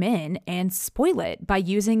 others come in and spoil it by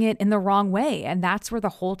using it in the wrong way. And that's where the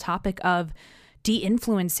whole topic of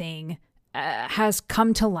de-influencing has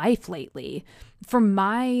come to life lately. From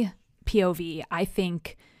my POV, I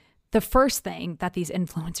think the first thing that these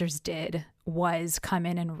influencers did was come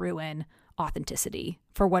in and ruin authenticity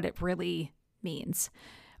for what it really means.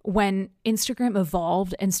 when Instagram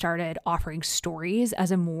evolved and started offering stories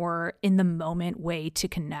as a more in the moment way to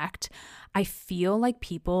connect, I feel like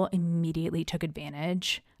people immediately took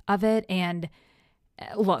advantage of it. And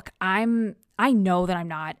look, I know that I'm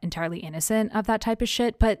not entirely innocent of that type of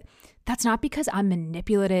shit, but that's not because I'm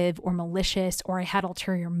manipulative or malicious or I had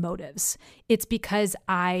ulterior motives. It's because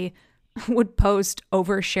I would post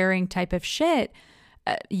oversharing type of shit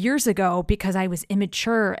years ago because I was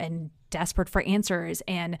immature and desperate for answers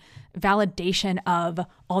and validation of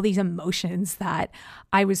all these emotions that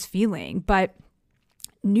I was feeling. But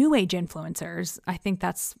new age influencers, I think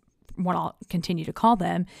that's what I'll continue to call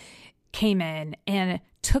them, came in and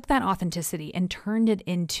took that authenticity and turned it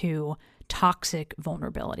into toxic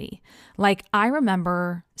vulnerability. Like, I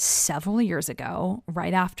remember several years ago,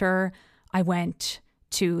 right after I went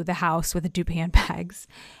to the house with the Dupe handbags,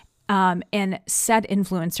 and said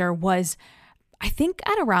influencer was, I think,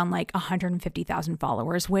 at around like 150,000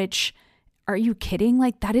 followers, which, are you kidding?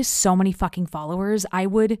 Like, that is so many fucking followers. I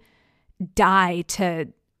would die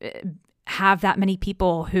to have that many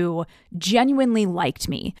people who genuinely liked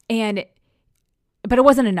me. But it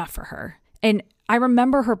wasn't enough for her. And I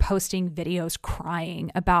remember her posting videos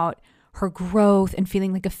crying about her growth and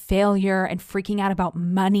feeling like a failure and freaking out about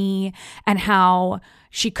money and how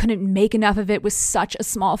she couldn't make enough of it with such a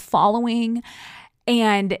small following.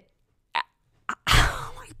 And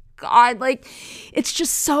oh my God, like, it's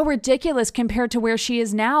just so ridiculous compared to where she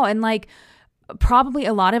is now. And like, probably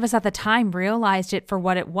a lot of us at the time realized it for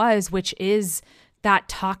what it was, which is that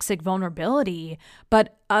toxic vulnerability,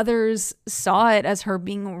 but others saw it as her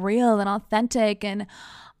being real and authentic. And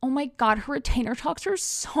oh my God, her retainer talks are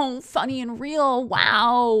so funny and real.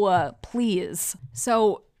 Wow, please.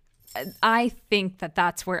 So I think that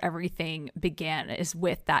that's where everything began, is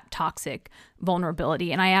with that toxic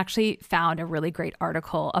vulnerability. And I actually found a really great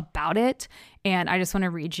article about it. And I just want to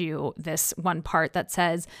read you this one part that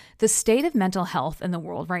says, the state of mental health in the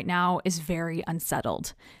world right now is very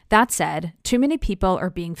unsettled. That said, too many people are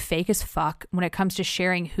being fake as fuck when it comes to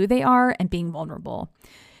sharing who they are and being vulnerable.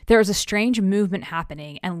 There is a strange movement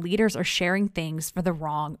happening, and leaders are sharing things for the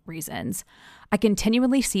wrong reasons. I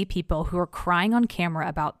continually see people who are crying on camera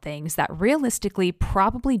about things that realistically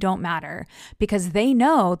probably don't matter because they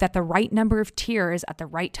know that the right number of tears at the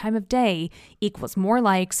right time of day equals more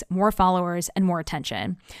likes, more followers, and more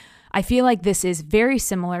attention. I feel like this is very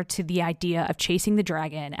similar to the idea of chasing the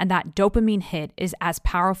dragon, and that dopamine hit is as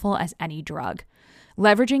powerful as any drug.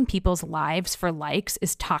 Leveraging people's lives for likes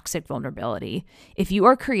is toxic vulnerability. If you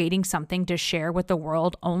are creating something to share with the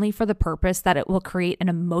world only for the purpose that it will create an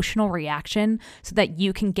emotional reaction so that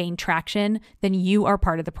you can gain traction, then you are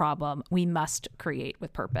part of the problem. We must create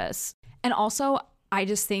with purpose. And also, I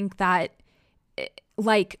just think that,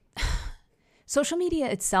 like, social media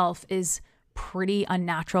itself is pretty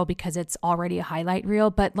unnatural because it's already a highlight reel,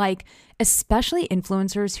 but like, especially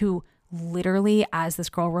influencers who literally, as this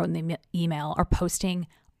girl wrote in the email, are posting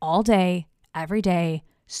all day, every day,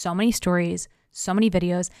 so many stories, so many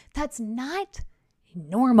videos. That's not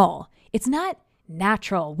normal. It's not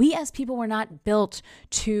natural. We as people were not built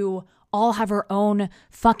to all have our own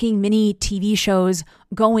fucking mini TV shows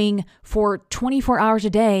going for 24 hours a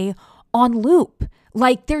day on loop.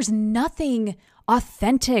 Like, there's nothing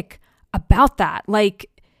authentic about that. Like,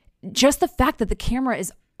 just the fact that the camera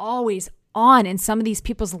is always on in some of these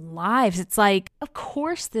people's lives, it's like, of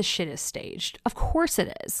course this shit is staged. Of course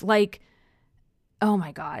it is. Like, oh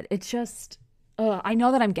my God, it's just, I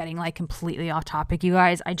know that I'm getting like completely off topic, you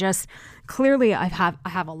guys. Clearly I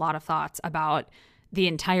have a lot of thoughts about the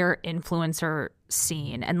entire influencer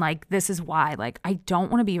scene. And like, this is why, like, I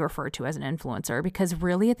don't want to be referred to as an influencer, because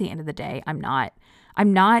really at the end of the day, I'm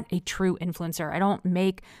not a true influencer. I don't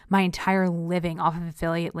make my entire living off of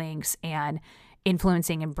affiliate links and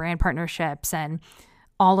influencing and brand partnerships and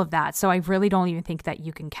all of that. So I really don't even think that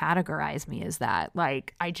you can categorize me as that.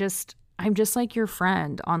 Like, I'm just like your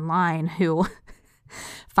friend online who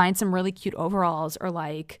finds some really cute overalls or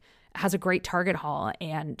like has a great Target haul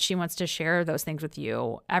and she wants to share those things with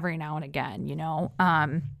you every now and again, you know?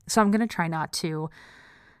 So I'm going to try not to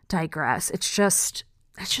digress. It's just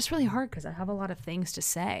really hard because I have a lot of things to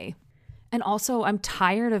say. And also I'm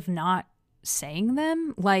tired of not saying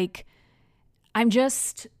them. Like,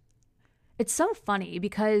 it's so funny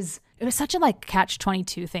because it was such a like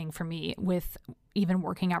catch-22 thing for me with even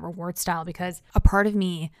working at Reward Style, because a part of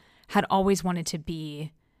me had always wanted to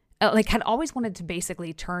basically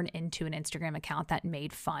turn into an Instagram account that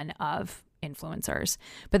made fun of influencers.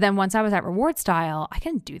 But then once I was at Reward Style, I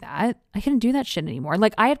couldn't do that. I couldn't do that shit anymore.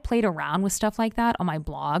 Like, I had played around with stuff like that on my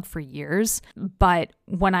blog for years, but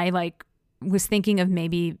when I like was thinking of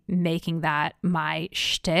maybe making that my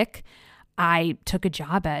shtick, I took a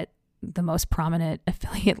job at the most prominent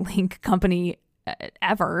affiliate link company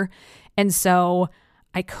ever. And so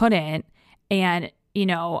I couldn't. And, you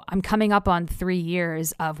know, I'm coming up on 3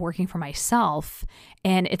 years of working for myself.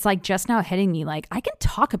 And it's like just now hitting me, like, I can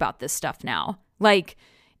talk about this stuff now. Like,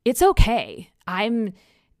 it's okay.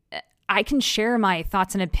 I can share my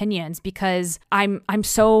thoughts and opinions because I'm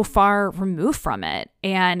so far removed from it.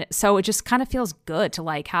 And so it just kind of feels good to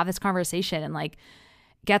like have this conversation and like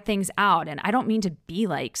get things out. And I don't mean to be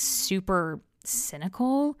like super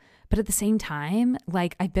cynical, but at the same time,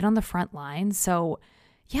 like I've been on the front lines. So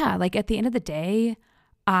yeah, like at the end of the day,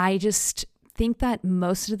 I just think that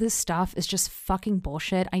most of this stuff is just fucking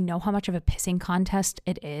bullshit. I know how much of a pissing contest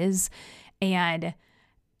it is. And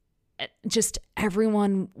just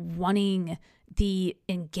everyone wanting the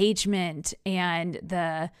engagement and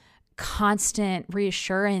the constant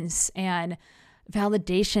reassurance and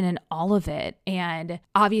validation and all of it. And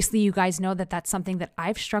obviously you guys know that that's something that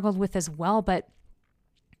I've struggled with as well, but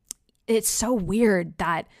it's so weird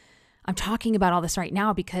that I'm talking about all this right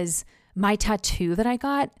now because my tattoo that I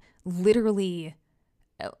got literally,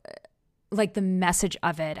 like the message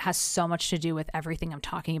of it has so much to do with everything I'm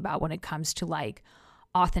talking about when it comes to like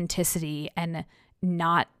authenticity and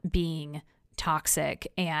not being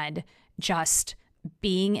toxic and just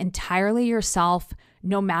being entirely yourself,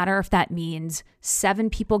 no matter if that means 7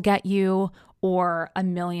 people get you or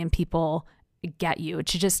 1 million people get you,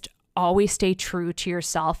 to just always stay true to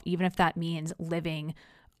yourself, even if that means living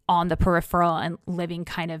on the peripheral and living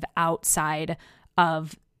kind of outside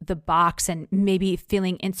of the box and maybe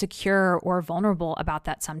feeling insecure or vulnerable about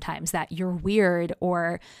that sometimes, that you're weird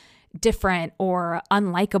or different or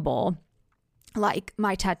unlikable. Like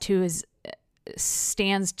my tattoo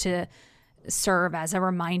stands to serve as a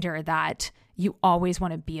reminder that you always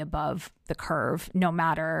want to be above the curve, no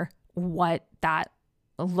matter what that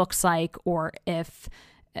looks like or if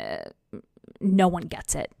no one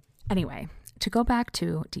gets it. Anyway, to go back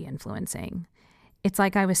to de-influencing, it's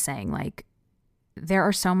like I was saying, like there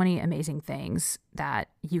are so many amazing things that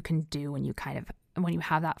you can do when you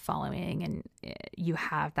have that following and you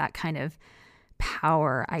have that kind of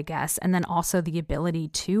power, I guess, and then also the ability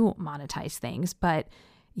to monetize things. But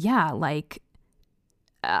yeah, like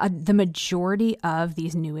the majority of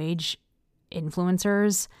these new age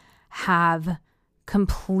influencers have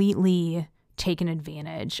completely taken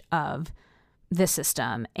advantage of the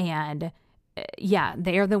system. And yeah,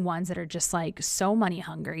 they are the ones that are just like so money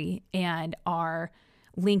hungry and are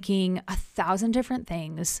linking 1,000 different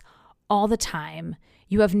things all the time.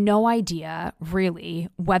 You have no idea really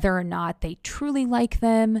whether or not they truly like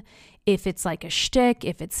them, if it's like a shtick,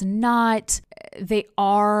 if it's not. They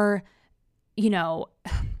are, you know,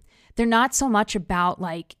 they're not so much about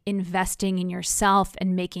like investing in yourself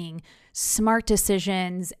and making smart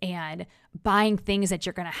decisions and buying things that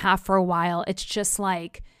you're going to have for a while. It's just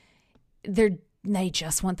like they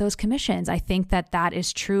just want those commissions. I think that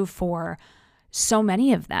is true for so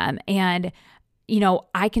many of them. And, you know,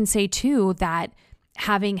 I can say too that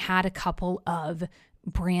having had a couple of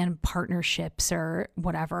brand partnerships or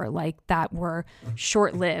whatever, like that were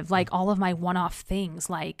short-lived, like all of my one-off things,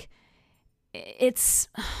 like it's,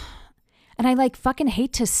 and I like fucking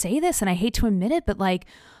hate to say this and I hate to admit it, but like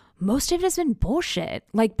most of it has been bullshit.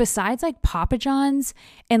 Like besides like Papa John's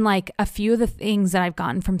and like a few of the things that I've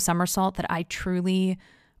gotten from Somersault that I truly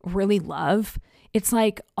really love, it's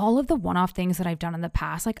like all of the one-off things that I've done in the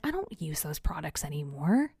past, like I don't use those products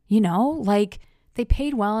anymore, you know, like they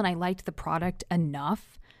paid well and I liked the product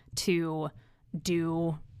enough to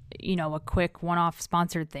do, you know, a quick one-off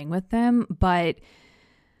sponsored thing with them. But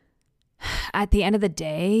at the end of the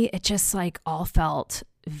day, it just like all felt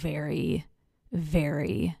very,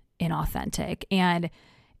 very inauthentic. And,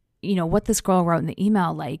 you know, what this girl wrote in the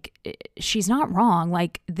email, like she's not wrong.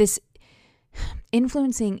 Like this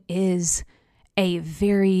influencing is a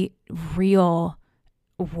very real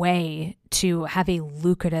way to have a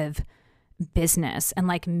lucrative business and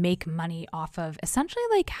like make money off of essentially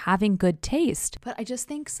like having good taste. But I just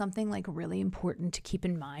think something like really important to keep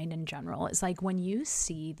in mind in general is like when you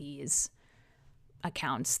see these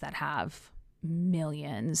accounts that have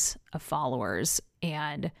millions of followers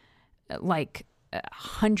and like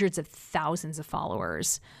hundreds of thousands of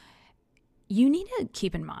followers, you need to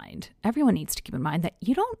keep in mind, everyone needs to keep in mind that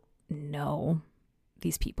you don't know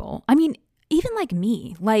these people. I mean, even like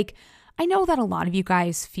me, like I know that a lot of you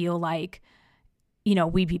guys feel like, you know,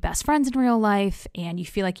 we'd be best friends in real life and you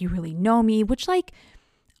feel like you really know me, which like,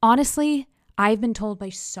 honestly, I've been told by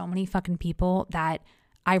so many fucking people that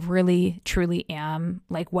I really, truly am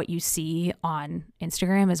like what you see on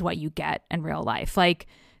Instagram is what you get in real life. Like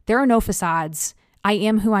there are no facades. I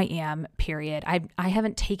am who I am, period. I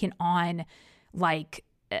haven't taken on like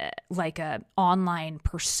a online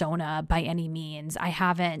persona by any means. I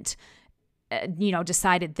haven't,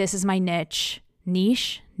 decided this is my niche,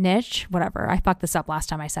 whatever. I fucked this up last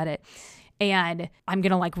time I said it. And I'm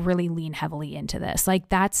going to like really lean heavily into this. Like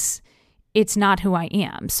it's not who I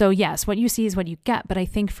am. So yes, what you see is what you get. But I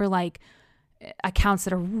think for like accounts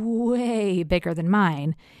that are way bigger than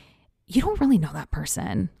mine, you don't really know that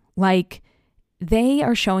person. Like they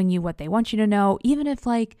are showing you what they want you to know, even if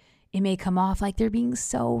like it may come off like they're being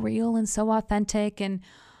so real and so authentic. And,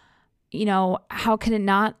 how can it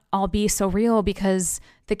not all be so real because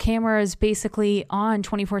the camera is basically on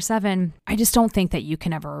 24/7. I just don't think that you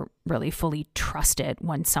can ever really fully trust it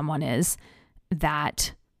when someone is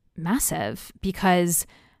that massive, because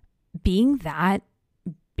being that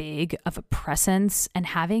big of a presence and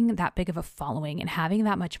having that big of a following and having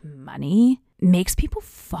that much money makes people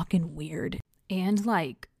fucking weird and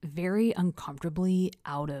like very uncomfortably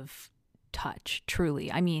out of touch, truly.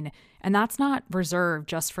 I mean, and that's not reserved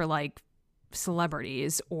just for like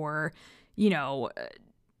celebrities or,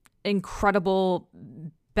 incredible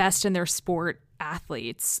best in their sport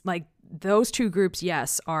athletes. Like those two groups,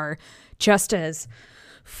 yes, are just as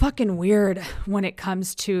fucking weird when it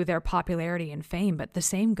comes to their popularity and fame, but the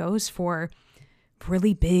same goes for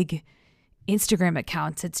really big Instagram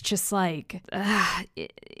accounts. It's just like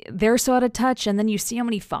they're so out of touch, and then you see how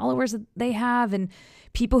many followers they have and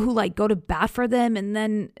people who like go to bat for them, and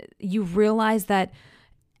then you realize that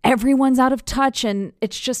everyone's out of touch and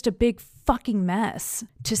it's just a big fucking mess.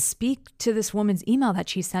 To speak to this woman's email that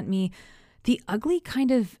she sent me, the ugly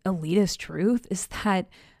kind of elitist truth is that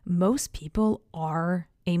most people are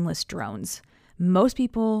aimless drones. Most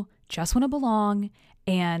people just want to belong,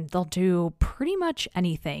 and they'll do pretty much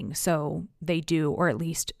anything. So they do, or at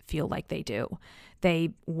least feel like they do. They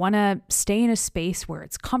want to stay in a space where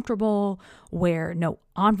it's comfortable, where no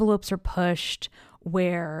envelopes are pushed,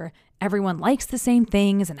 where everyone likes the same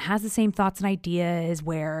things and has the same thoughts and ideas,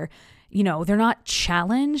 where, they're not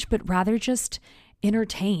challenged, but rather just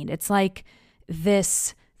entertained. It's like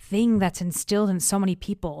this thing that's instilled in so many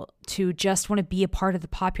people to just want to be a part of the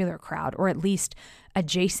popular crowd, or at least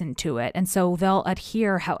adjacent to it. And so they'll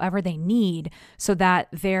adhere however they need so that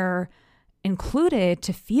they're included,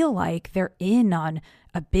 to feel like they're in on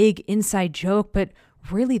a big inside joke, but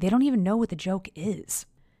really they don't even know what the joke is.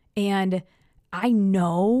 And I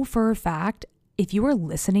know for a fact, if you are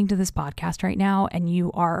listening to this podcast right now and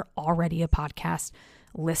you are already a podcast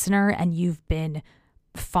listener and you've been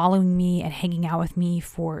following me and hanging out with me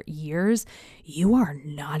for years, you are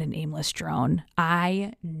not an aimless drone.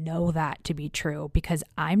 I know that to be true because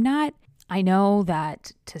I'm not. I know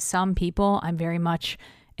that to some people, I'm very much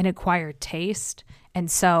an acquired taste. And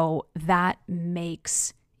so that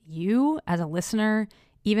makes you as a listener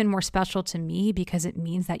even more special to me because it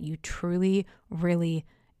means that you truly, really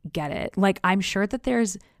get it. Like, I'm sure that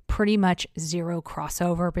there's pretty much zero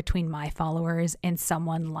crossover between my followers and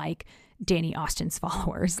someone like Danny Austin's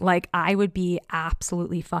followers. Like, I would be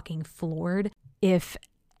absolutely fucking floored if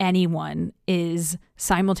anyone is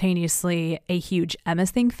simultaneously a huge Emma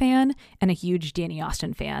Thing fan and a huge Danny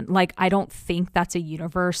Austin fan. Like, I don't think that's a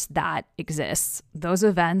universe that exists. Those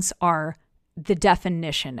events are the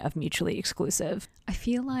definition of mutually exclusive. I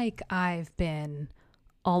feel like I've been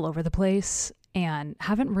all over the place and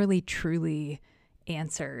haven't really truly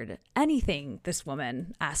answered anything this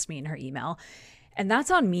woman asked me in her email. And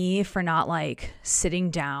that's on me for not like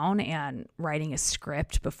sitting down and writing a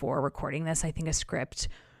script before recording this. I think a script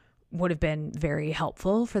would have been very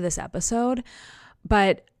helpful for this episode,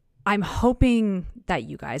 but I'm hoping that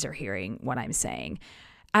you guys are hearing what I'm saying.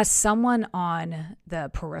 As someone on the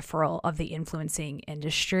peripheral of the influencing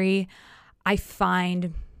industry, I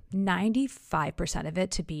find 95% of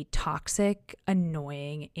it to be toxic,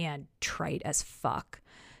 annoying, and trite as fuck.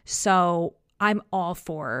 So I'm all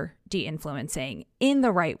for de-influencing in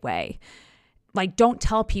the right way. Like, don't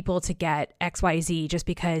tell people to get XYZ just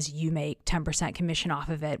because you make 10% commission off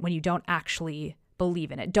of it when you don't actually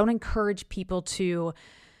believe in it. Don't encourage people to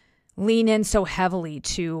lean in so heavily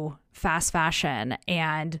to fast fashion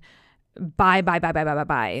and buy.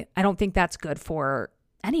 I don't think that's good for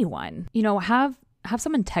anyone. You know, have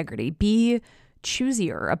some integrity. Be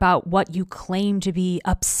choosier about what you claim to be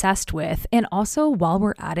obsessed with. And also, while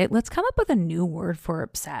we're at it, let's come up with a new word for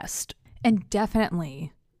obsessed. And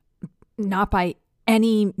definitely not by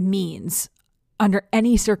any means, under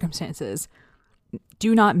any circumstances,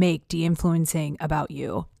 do not make de-influencing about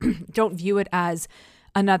you. Don't view it as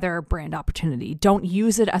another brand opportunity. Don't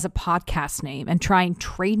use it as a podcast name and try and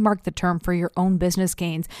trademark the term for your own business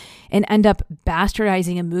gains and end up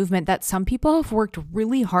bastardizing a movement that some people have worked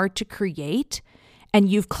really hard to create and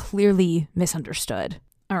you've clearly misunderstood.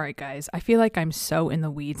 All right, guys, I feel like I'm so in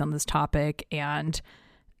the weeds on this topic and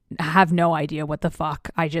have no idea what the fuck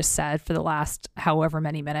I just said for the last however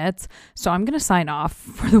many minutes. So I'm going to sign off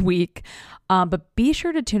for the week. But be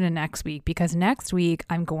sure to tune in next week, because next week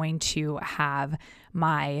I'm going to have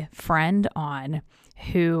my friend on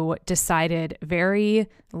who decided very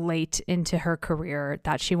late into her career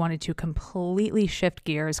that she wanted to completely shift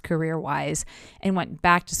gears career-wise and went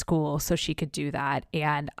back to school so she could do that.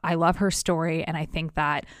 And I love her story, and I think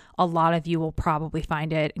that a lot of you will probably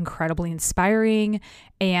find it incredibly inspiring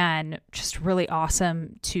and just really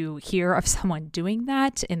awesome to hear of someone doing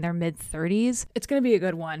that in their mid-30s. It's going to be a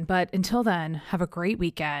good one, but until then, have a great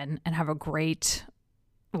weekend and have a great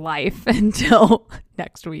life until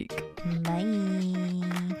next week. Bye.